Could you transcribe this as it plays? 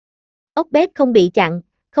Ốc bét không bị chặn,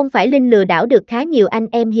 không phải Linh lừa đảo được khá nhiều anh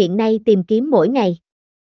em hiện nay tìm kiếm mỗi ngày.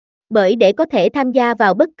 Bởi để có thể tham gia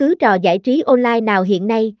vào bất cứ trò giải trí online nào hiện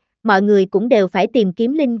nay, mọi người cũng đều phải tìm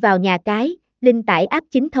kiếm link vào nhà cái, link tải app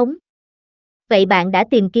chính thống. Vậy bạn đã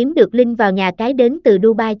tìm kiếm được link vào nhà cái đến từ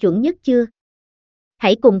Dubai chuẩn nhất chưa?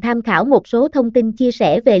 Hãy cùng tham khảo một số thông tin chia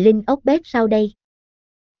sẻ về link Okbet sau đây.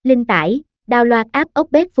 Link tải, download app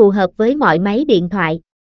Okbet phù hợp với mọi máy điện thoại.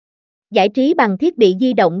 Giải trí bằng thiết bị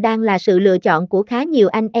di động đang là sự lựa chọn của khá nhiều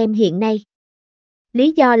anh em hiện nay.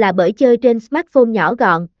 Lý do là bởi chơi trên smartphone nhỏ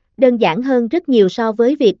gọn, đơn giản hơn rất nhiều so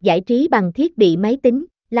với việc giải trí bằng thiết bị máy tính,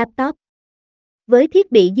 laptop. Với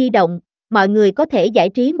thiết bị di động, mọi người có thể giải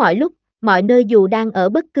trí mọi lúc, mọi nơi dù đang ở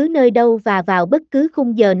bất cứ nơi đâu và vào bất cứ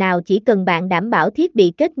khung giờ nào chỉ cần bạn đảm bảo thiết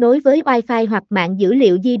bị kết nối với Wi-Fi hoặc mạng dữ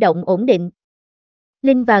liệu di động ổn định.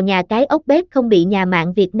 Link vào nhà cái Okbet không bị nhà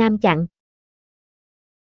mạng Việt Nam chặn.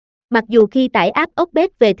 Mặc dù khi tải app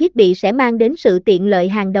Okbet về thiết bị sẽ mang đến sự tiện lợi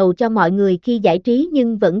hàng đầu cho mọi người khi giải trí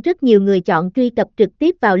nhưng vẫn rất nhiều người chọn truy cập trực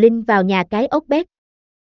tiếp vào link vào nhà cái Okbet.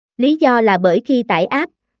 Lý do là bởi khi tải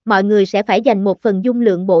app, mọi người sẽ phải dành một phần dung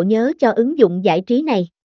lượng bộ nhớ cho ứng dụng giải trí này.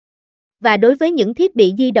 Và đối với những thiết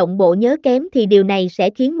bị di động bộ nhớ kém thì điều này sẽ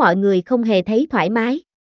khiến mọi người không hề thấy thoải mái.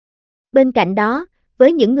 Bên cạnh đó,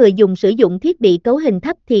 với những người dùng sử dụng thiết bị cấu hình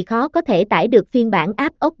thấp thì khó có thể tải được phiên bản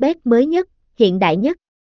app Okbet mới nhất, hiện đại nhất.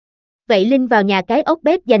 Vậy link vào nhà cái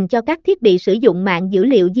Okbet dành cho các thiết bị sử dụng mạng dữ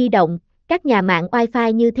liệu di động, các nhà mạng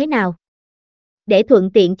Wi-Fi như thế nào? Để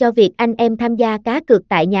thuận tiện cho việc anh em tham gia cá cược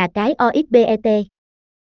tại nhà cái OXBET.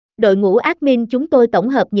 Đội ngũ admin chúng tôi tổng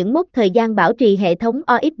hợp những mốc thời gian bảo trì hệ thống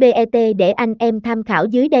OXBET để anh em tham khảo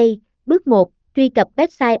dưới đây. Bước 1, truy cập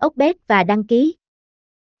website Okbet và đăng ký.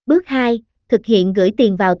 Bước 2, thực hiện gửi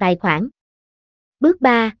tiền vào tài khoản. Bước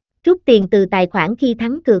 3, rút tiền từ tài khoản khi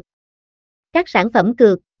thắng cược. Các sản phẩm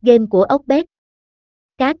cược, game của Okbet.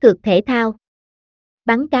 Cá cược thể thao.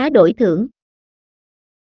 Bắn cá đổi thưởng.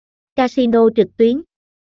 Casino trực tuyến.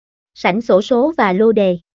 Sảnh xổ số và lô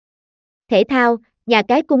đề. Thể thao, nhà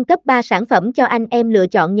cái cung cấp 3 sản phẩm cho anh em lựa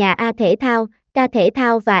chọn: nhà A thể thao, K thể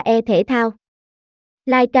thao và E thể thao.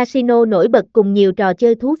 Live Casino nổi bật cùng nhiều trò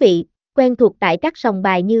chơi thú vị, quen thuộc tại các sòng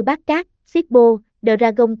bài như bát cát, Sippo,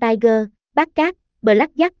 Dragon Tiger, bát cát,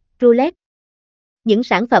 Blackjack, Roulette. Những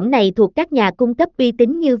sản phẩm này thuộc các nhà cung cấp uy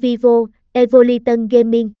tín như Vivo, Evolution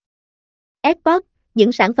Gaming. Esports,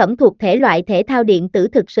 những sản phẩm thuộc thể loại thể thao điện tử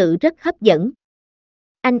thực sự rất hấp dẫn.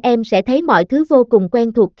 Anh em sẽ thấy mọi thứ vô cùng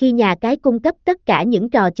quen thuộc khi nhà cái cung cấp tất cả những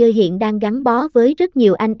trò chơi hiện đang gắn bó với rất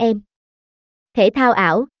nhiều anh em. Thể thao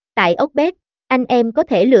ảo, tại Okbet, anh em có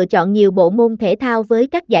thể lựa chọn nhiều bộ môn thể thao với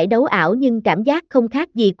các giải đấu ảo nhưng cảm giác không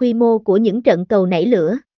khác gì quy mô của những trận cầu nảy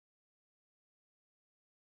lửa.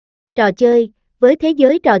 Trò chơi, với thế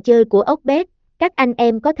giới trò chơi của Okbet, các anh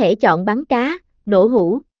em có thể chọn bắn cá, nổ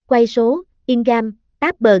hũ, quay số, in-game,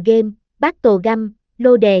 table game, battle game,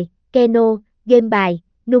 lô đề, keno, game bài,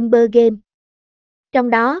 number game. Trong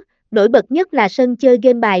đó, nổi bật nhất là sân chơi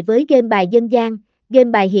game bài với game bài dân gian,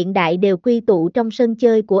 game bài hiện đại đều quy tụ trong sân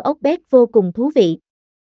chơi của Okbet vô cùng thú vị.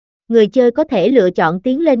 Người chơi có thể lựa chọn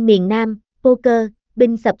tiến lên miền Nam, poker,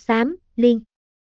 binh sập xám, liên.